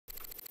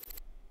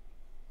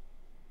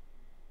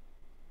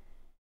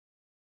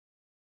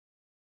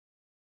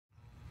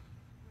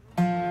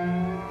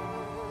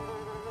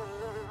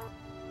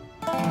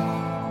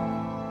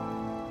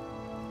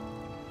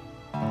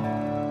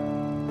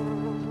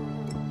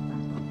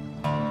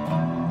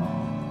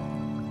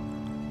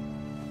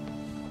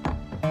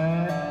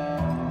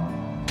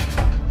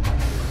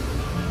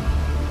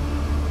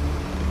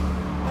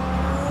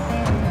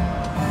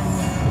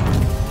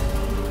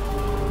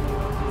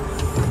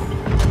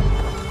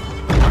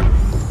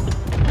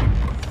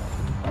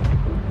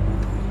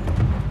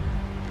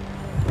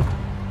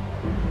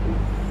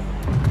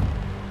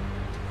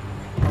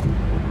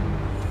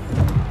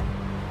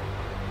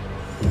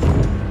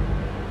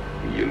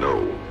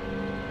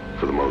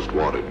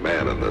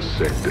man in the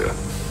sector.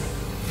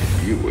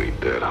 You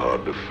ain't that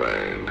hard to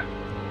find.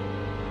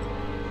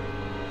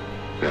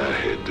 I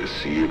had to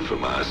see it for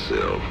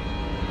myself.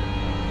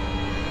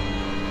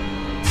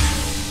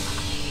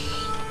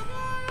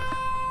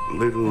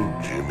 Little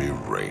Jimmy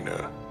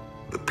Rayner,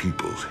 the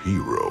people's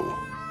hero.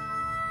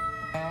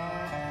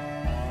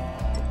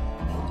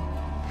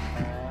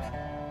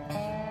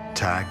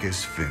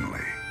 Tychus Finley.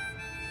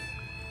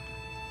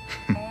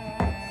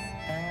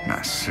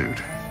 Nice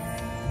suit.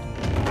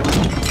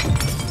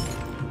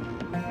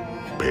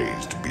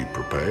 Pays to be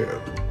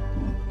prepared.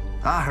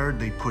 I heard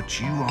they put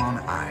you on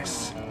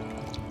ice.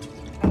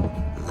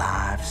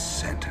 Life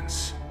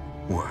sentence.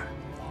 What?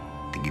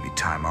 To give you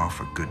time off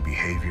for good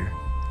behavior?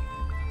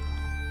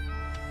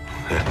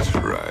 That's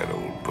right,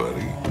 old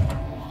buddy.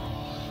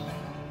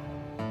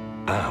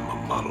 I'm a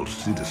model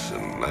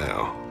citizen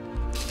now.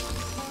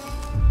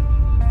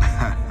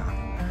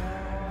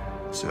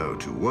 So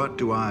to what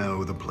do I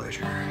owe the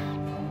pleasure?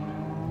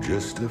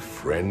 Just a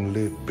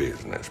friendly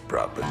business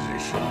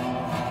proposition.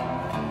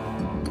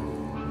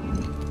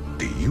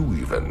 Do you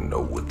even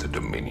know what the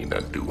Dominion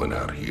are doing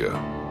out here?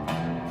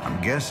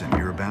 I'm guessing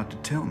you're about to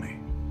tell me.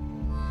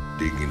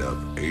 Digging up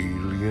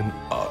alien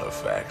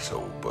artifacts,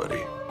 old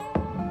buddy.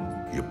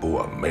 Your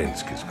boy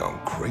Minsk has gone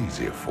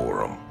crazy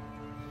for them.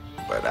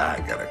 But I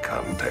got a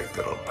contact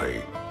that'll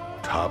pay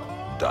top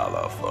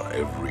dollar for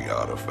every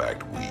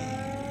artifact we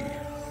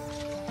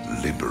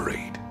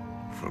liberate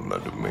from the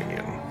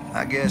Dominion.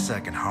 I guess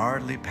I can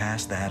hardly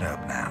pass that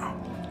up now.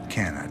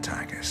 Can I,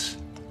 Tychus?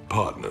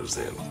 Partners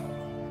then.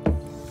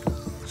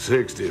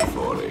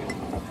 60-40.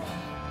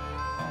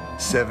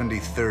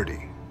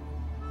 70-30.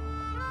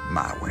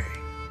 My way.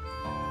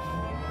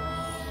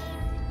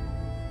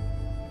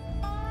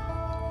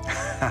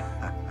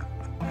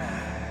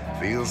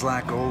 Feels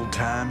like old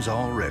times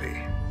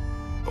already.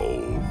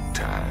 Old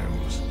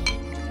times.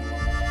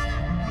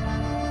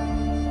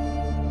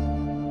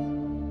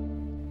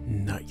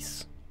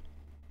 Nice.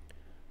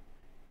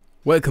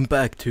 Welcome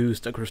back to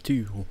StarCraft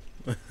 2.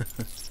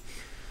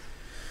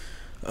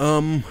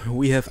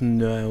 We have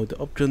now the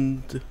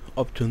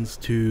options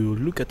to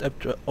look at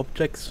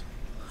objects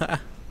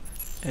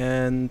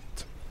and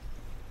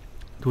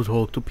to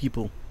talk to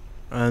people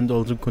and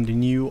also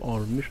continue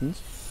our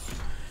missions.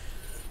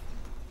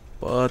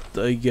 But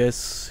I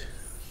guess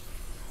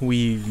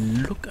we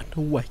look at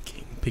the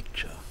Viking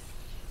picture.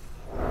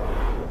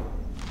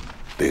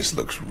 This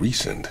looks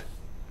recent.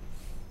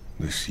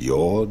 This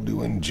you're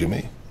doing,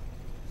 Jimmy?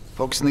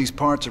 Folks in these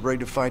parts are ready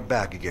to fight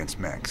back against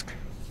Minsk.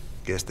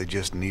 Guess they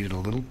just needed a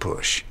little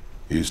push.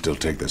 You still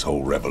take this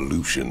whole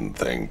revolution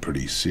thing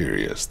pretty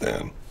serious,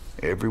 then?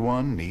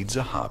 Everyone needs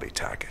a hobby,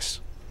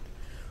 Tychus.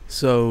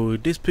 So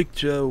this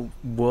picture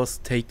was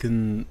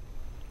taken,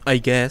 I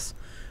guess,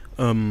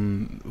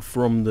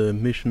 from the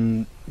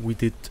mission we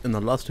did in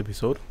the last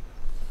episode.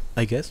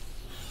 I guess.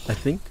 I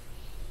think.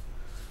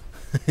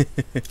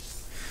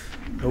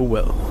 Oh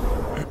well.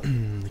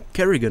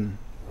 Kerrigan.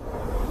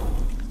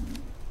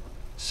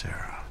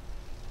 Sarah.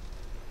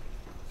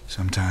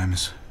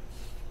 Sometimes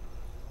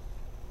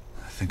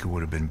I think it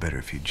would have been better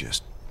if you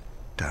just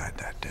died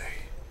that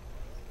day.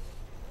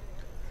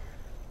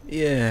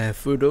 Yeah,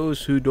 for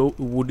those who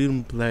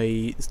didn't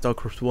play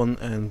StarCraft 1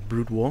 and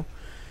Brood War,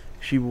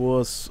 she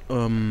was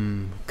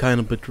kind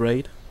of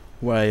betrayed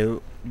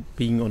while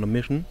being on a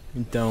mission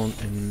down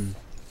in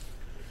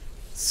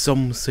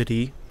some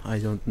city. I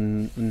don't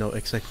know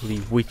exactly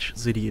which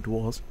city it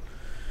was,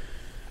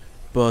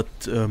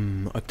 but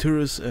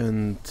Arcturus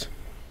and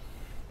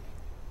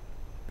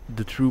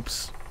the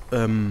troops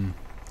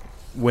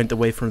went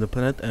away from the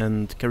planet,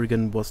 and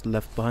Kerrigan was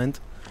left behind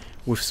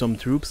with some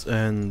troops,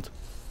 and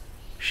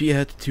she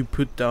had to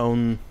put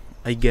down,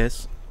 I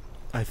guess,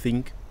 I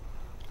think,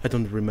 I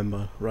don't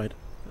remember right,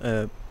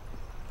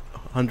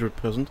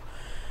 100%.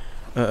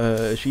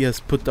 She has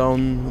put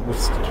down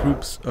with the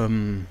troops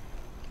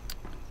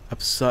a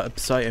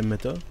psi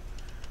emitter,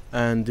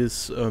 and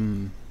this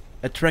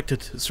attracted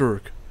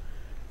Zerg,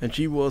 and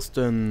she was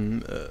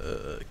then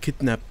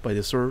kidnapped by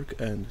the Zerg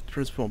and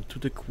transformed to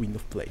the Queen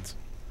of Blades.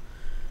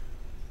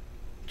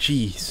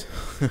 Jeez.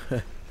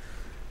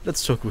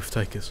 Let's talk with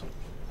Tychus.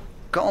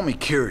 Call me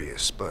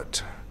curious,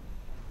 but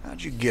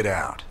how'd you get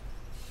out?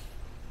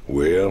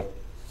 Well,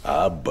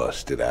 I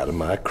busted out of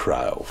my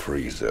cryo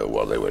freezer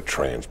while they were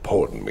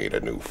transporting me to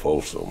New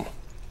Folsom.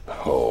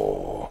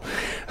 Oh,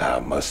 I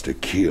must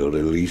have killed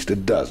at least a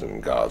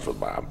dozen guards with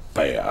my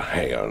bare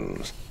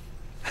hands.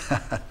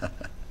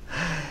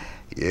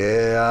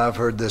 Yeah, I've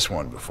heard this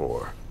one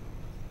before.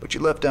 But you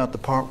left out the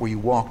part where you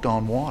walked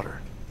on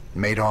water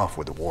and made off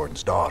with the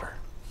warden's daughter.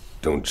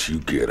 Don't you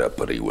get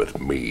uppity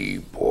with me,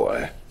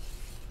 boy.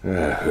 I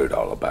heard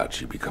all about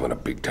you becoming a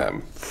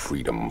big-time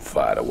freedom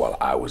fighter while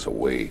I was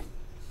away.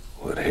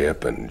 What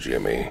happened,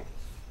 Jimmy?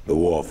 The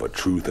war for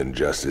truth and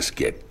justice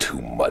get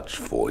too much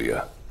for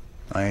you.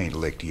 I ain't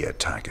licked yet,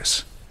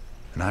 Tychus.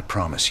 And I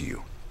promise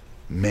you,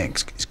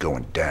 Minsk is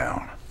going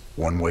down,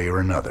 one way or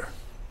another.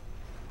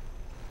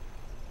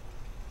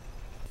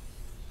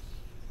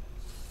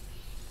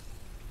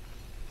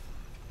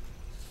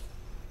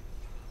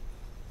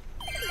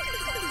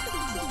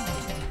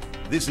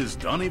 This is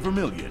Donnie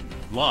Vermillion,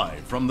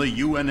 live from the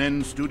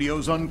UNN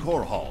studios on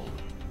Core Hall.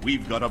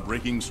 We've got a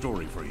breaking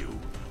story for you.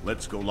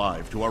 Let's go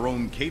live to our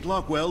own Kate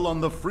Lockwell on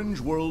the fringe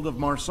world of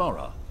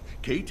Marsara.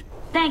 Kate?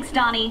 Thanks,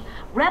 Donnie.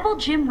 Rebel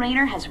Jim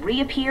Raynor has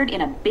reappeared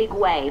in a big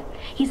way.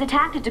 He's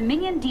attacked a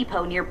Dominion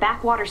depot near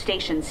Backwater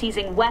Station,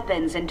 seizing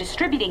weapons and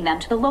distributing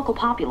them to the local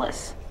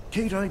populace.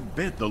 Kate, I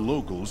bet the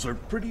locals are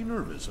pretty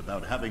nervous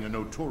about having a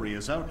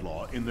notorious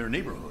outlaw in their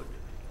neighborhood.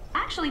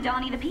 Actually,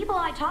 Donnie, the people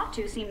I talked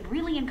to seemed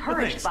really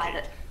encouraged by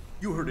Kate.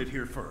 You heard it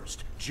here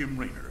first. Jim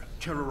Raynor,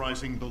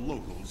 terrorizing the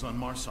locals on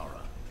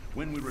Marsara.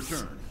 When we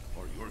return,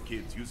 are your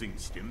kids using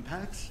stim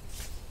packs?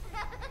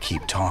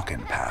 Keep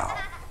talking, pal.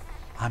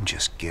 I'm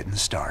just getting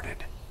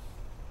started.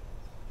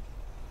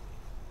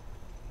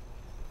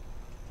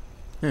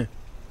 Yeah.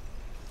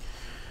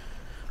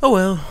 Oh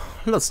well,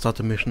 let's start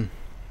the mission.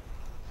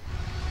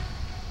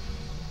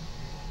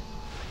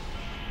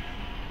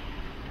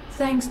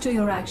 Thanks to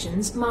your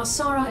actions,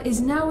 Marsara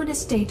is now in a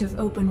state of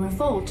open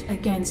revolt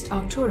against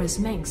Arcturus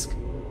Mengsk.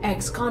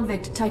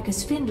 Ex-convict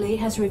Tychus Findlay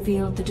has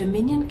revealed the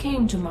Dominion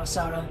came to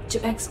Marsara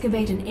to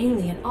excavate an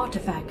alien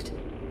artifact.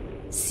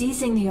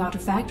 Seizing the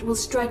artifact will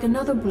strike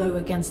another blow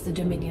against the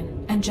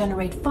Dominion and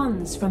generate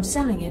funds from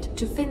selling it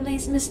to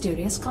Findlay's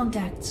mysterious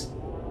contacts.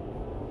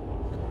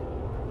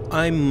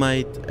 I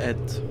might add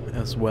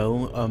as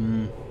well,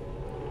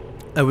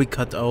 I will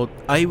cut out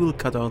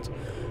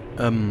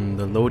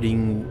the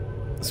loading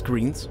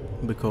screens,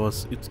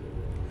 because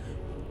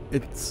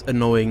it's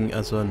annoying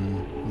as a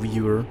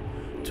viewer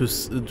to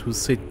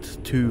sit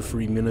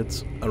 2-3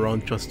 minutes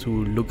around just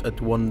to look at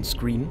one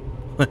screen.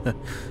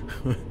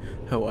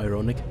 How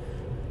ironic.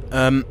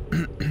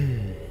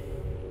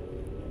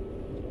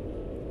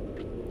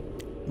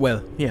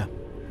 Well, yeah,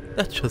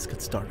 let's just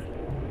get started.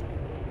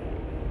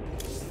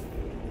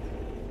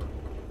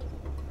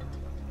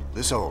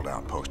 This old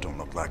outpost don't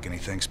look like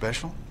anything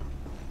special.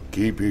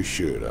 Keep your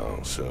shirt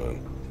on,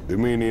 son.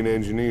 Dominion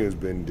engineers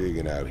been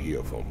digging out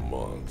here for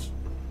months.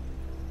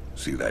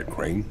 See that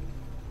crane?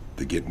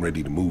 They're getting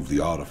ready to move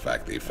the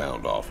artifact they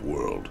found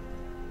off-world.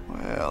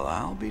 Well,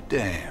 I'll be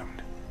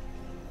damned.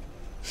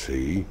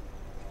 See?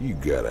 You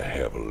gotta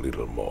have a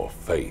little more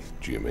faith,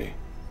 Jimmy.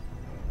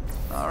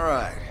 All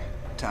right,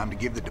 time to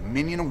give the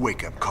Dominion a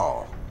wake-up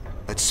call.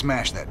 Let's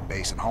smash that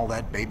base and haul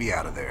that baby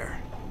out of there.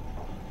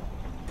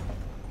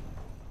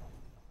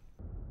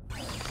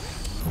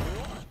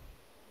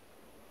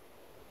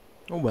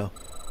 Oh well.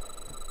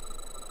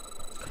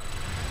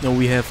 Now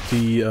we have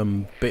the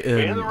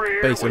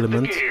base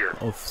element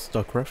of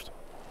StarCraft.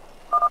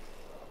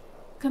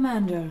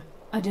 Commander,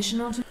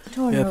 additional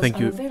tutorials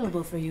are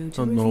available for you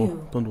to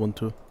review. Don't want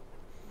to.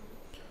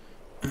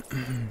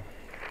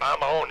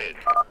 I'm on it.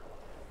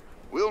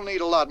 We'll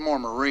need a lot more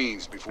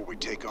Marines before we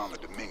take on the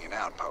Dominion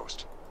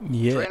outpost.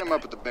 Yeah. Train them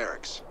up at the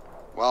barracks.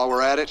 While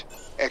we're at it,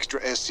 extra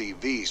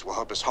SCVs will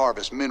help us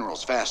harvest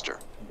minerals faster.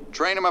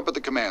 Train them up at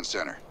the command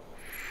center.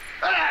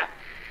 Ah!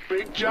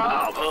 Big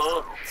job,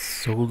 huh?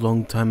 So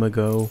long time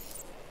ago.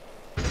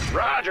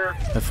 Roger.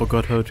 I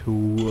forgot how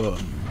to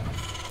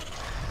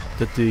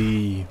that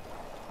the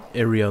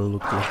area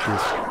looked like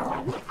this.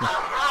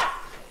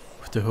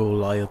 With the whole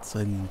lights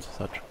and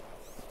such.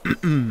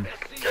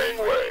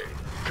 Gangway,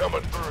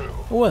 coming through.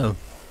 Well,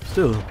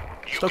 still,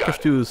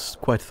 StarCraft 2 is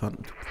quite fun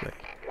to play.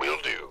 Will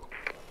do.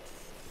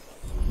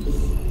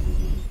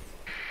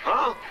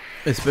 Huh?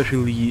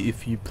 Especially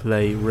if you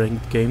play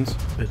ranked games.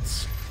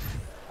 It's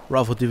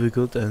rather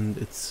difficult, and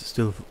it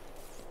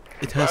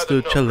has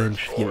the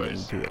challenge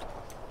feeling to it.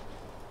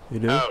 You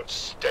know?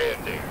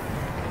 Outstanding.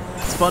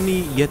 It's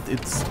funny, yet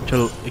it's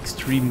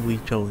extremely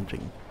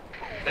challenging.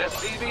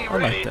 SCV I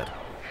ready. like that.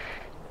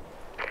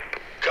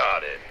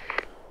 Got it.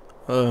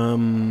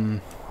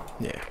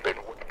 Yeah. But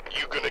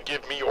you gonna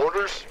give me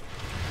orders?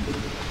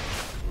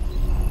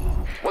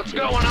 What's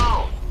going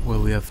on?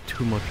 Well, we have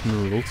too much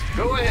minerals.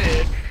 Go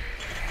ahead.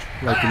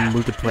 Like in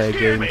multiplayer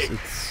hear games, me.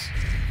 it's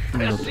not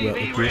well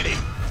SCV good. ready.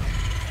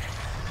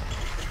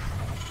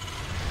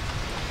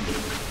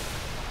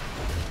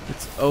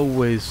 It's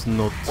always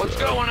not. What's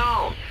going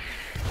on?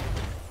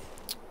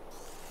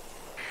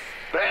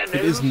 Bad It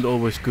news? isn't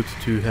always good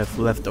to have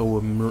leftover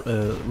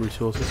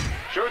resources.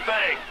 Sure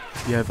thing.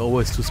 You have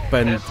always to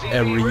spend SCV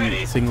every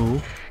ready. single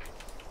This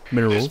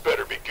mineral.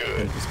 better be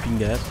good. And just being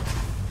that.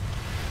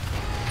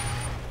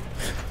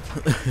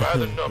 By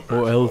the numbers,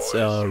 Or else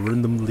boys. a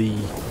randomly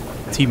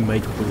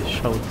teammate will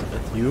shout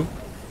at you.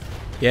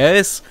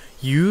 Yes,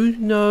 you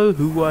know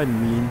who I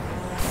mean.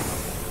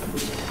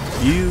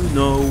 You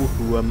know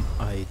who am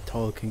I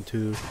talking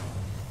to.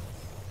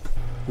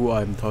 Who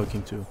I'm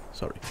talking to.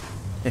 Sorry.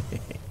 You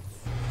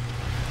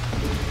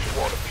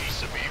want a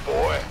piece of me,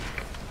 boy?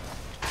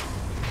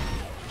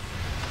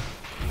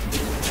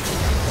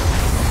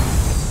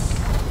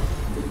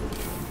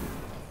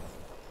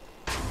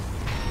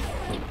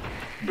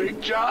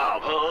 Big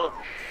job, huh?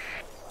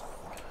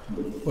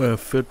 Well,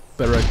 third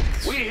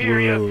barracks We hear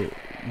ya.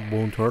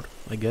 won't hurt,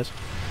 I guess.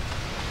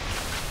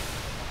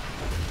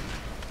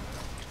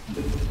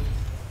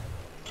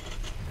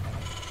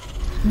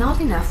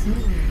 Not enough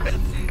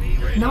room.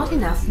 Not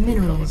enough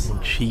minerals.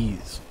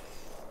 Cheese.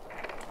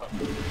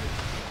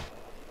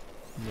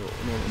 No,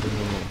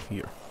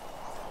 here.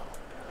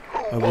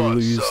 I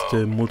will use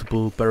the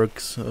multiple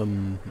barracks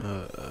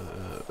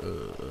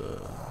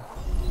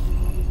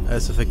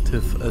as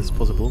effective as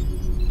possible.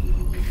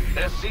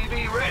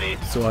 SCV ready.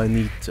 So I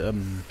need,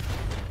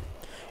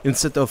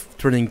 instead of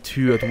training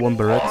 2 at one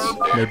barracks,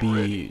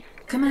 maybe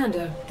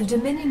Commander, the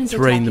Dominion is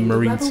train the attacking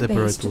Marines the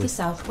rebel base to separately. the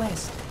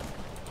southwest.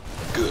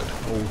 Good.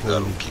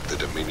 That'll keep the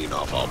Dominion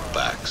off our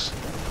backs.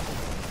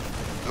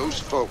 Those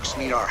folks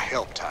need our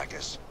help,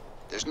 Tychus.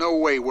 There's no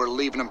way we're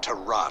leaving them to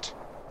rot.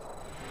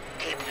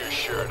 Keep your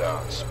shirt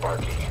on,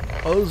 Sparky.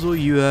 Also,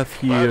 you have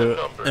By the here,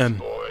 numbers,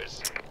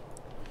 boys.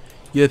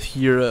 you have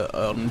here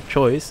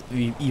choice.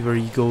 Either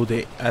you go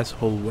the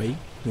asshole way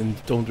and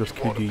don't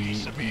rescue Want a the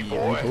piece of me,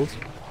 boy?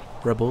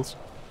 rebels,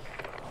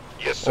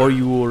 Yes, sir. or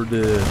you are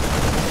the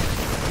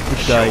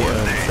good guy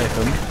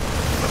second.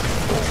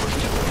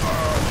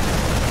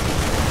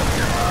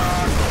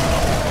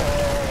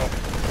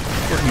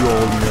 But you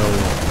all know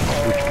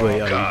which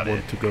way I Got want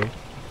it. to go,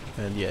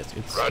 and yes,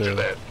 it's Roger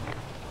that.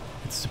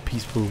 it's the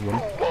peaceful one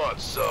Who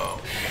wants some?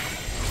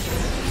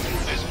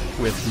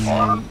 with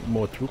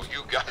more troops.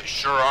 You guys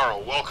sure are a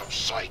welcome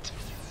sight.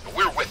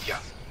 We're with you.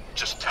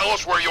 Just tell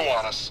us where you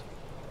want us.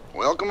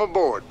 Welcome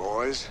aboard,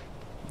 boys.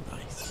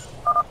 Nice.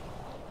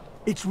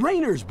 It's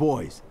Raynor's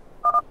boys.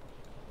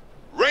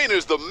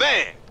 Raynor's the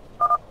man.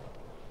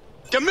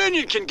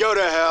 Dominion can go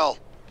to hell.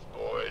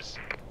 Boys,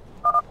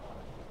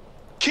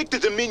 Kick the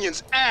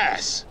Dominion's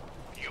ass.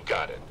 you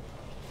got it.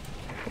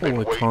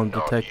 Oh, I can't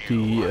attack the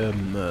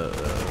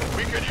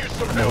We could use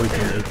some help American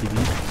here.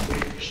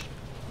 ATV.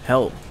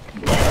 Hell,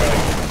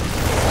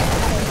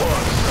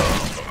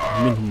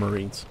 Min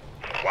Marines.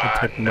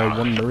 Attack my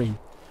one Marine.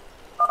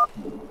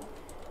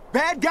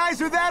 Bad guys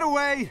are that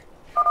away.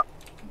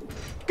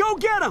 Go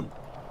get them.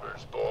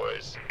 Numbers,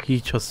 boys.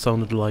 He just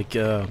sounded like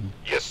Yes,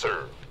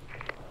 sir.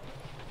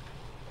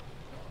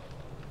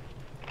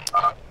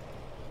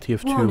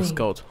 TF2 Warning.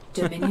 scout.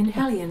 Dominion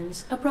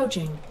Hellions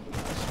approaching.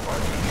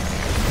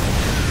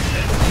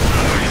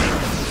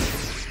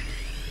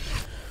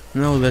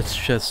 Now let's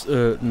just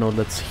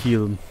let's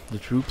heal the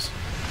troops.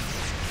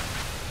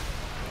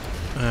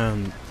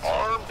 And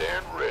Armed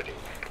and ready.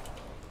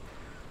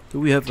 do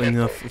we have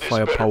enough This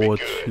firepower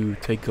better be good.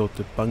 to take out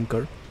the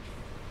bunker?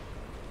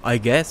 I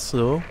guess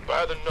so.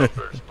 By the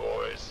numbers,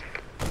 boys.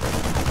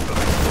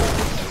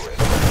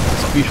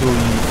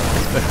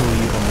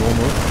 Especially on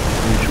normal,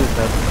 we should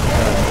have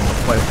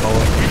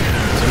firepower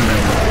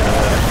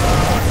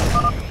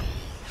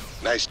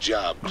to Nice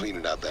job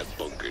cleaning out that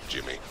bunker,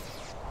 Jimmy.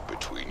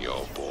 Between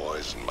your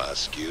boys and my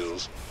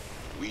skills,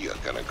 we are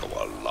gonna go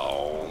a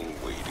long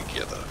way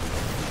together.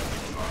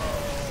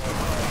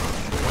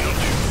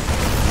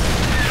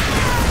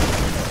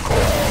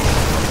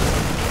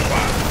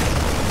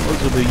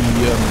 also the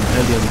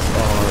aliens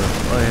are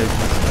I have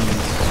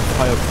these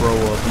fire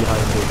thrower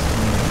behind the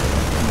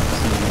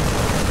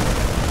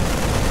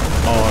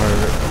are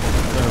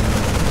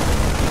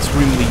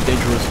extremely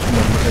dangerous to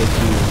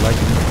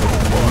lightning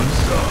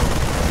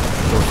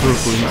or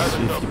turbulence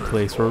if you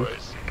play through.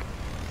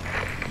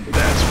 I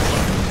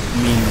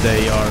mean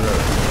they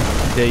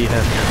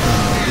have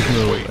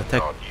additional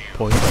attack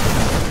points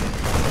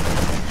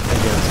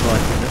against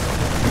lightning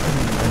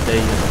and they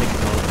attack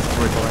out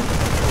straight line.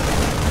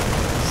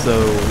 So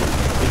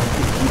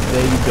if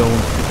they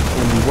don't hit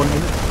only 1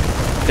 minute,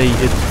 they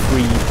hit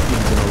 3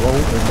 hits in a row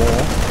or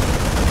more.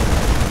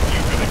 You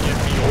gonna give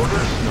me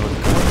orders? No, the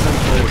command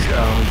center is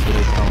down, so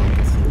they can't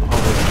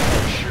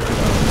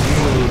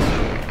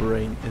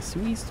brain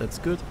SUVs, that's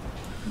good.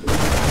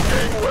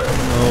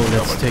 Now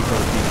let's take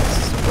out these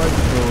supply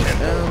depots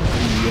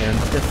and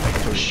the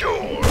factory.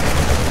 Sure.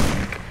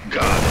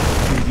 Got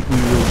it. We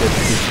will get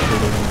this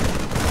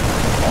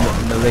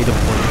in a later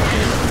point of the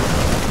game.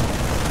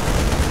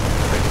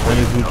 And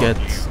it will get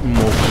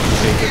more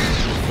complicated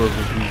the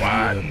further we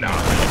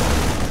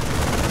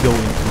go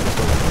into the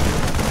story.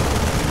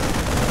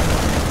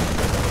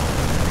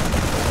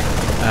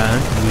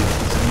 And with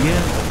this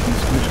year of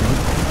this mission,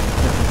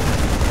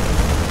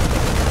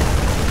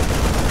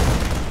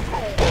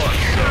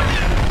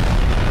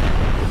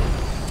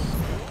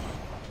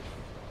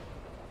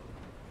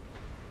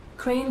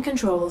 Crane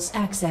controls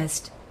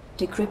accessed.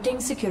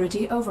 Decrypting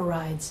security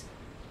overrides.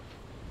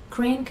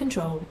 Crane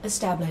control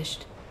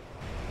established.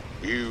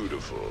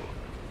 Beautiful.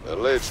 Now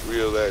let's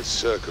reel that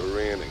sucker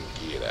in and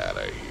get out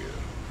of here.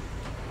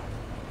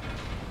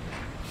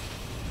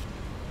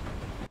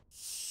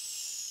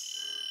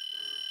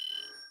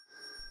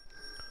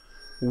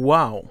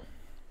 wow,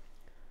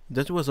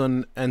 that was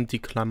an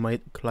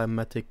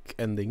anticlimactic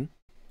ending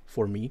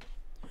for me.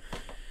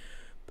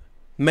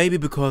 Maybe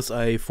because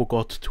I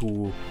forgot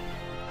to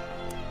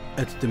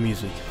add the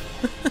music.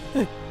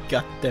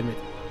 God damn it.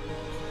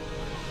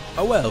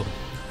 Oh well,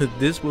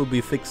 this will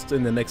be fixed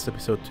in the next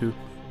episode too.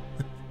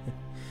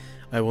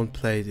 I won't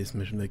play this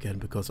mission again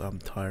because I'm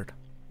tired.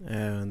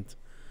 And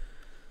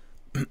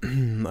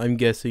I'm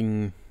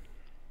guessing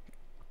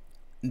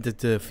that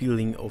the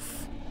feeling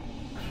of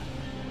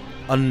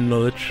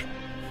unknowledge,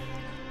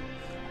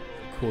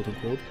 quote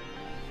unquote,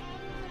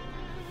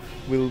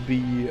 will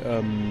be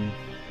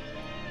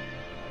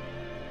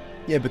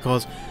yeah,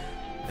 because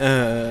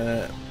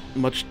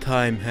much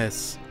time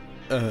has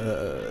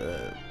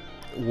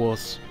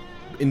was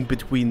in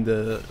between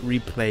the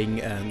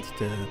replaying and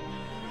the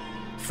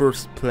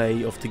first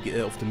play of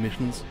the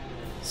missions,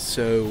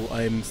 so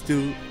I'm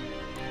still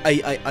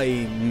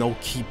I know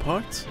key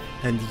parts,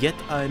 and yet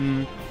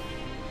I'm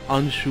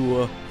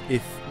unsure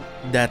if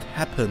that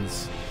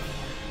happens.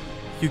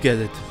 You get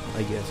it,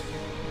 I guess.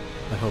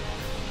 I hope.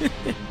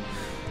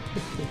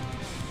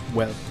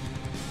 Well,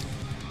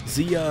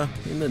 see ya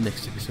in the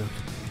next episode.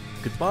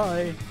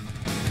 Goodbye.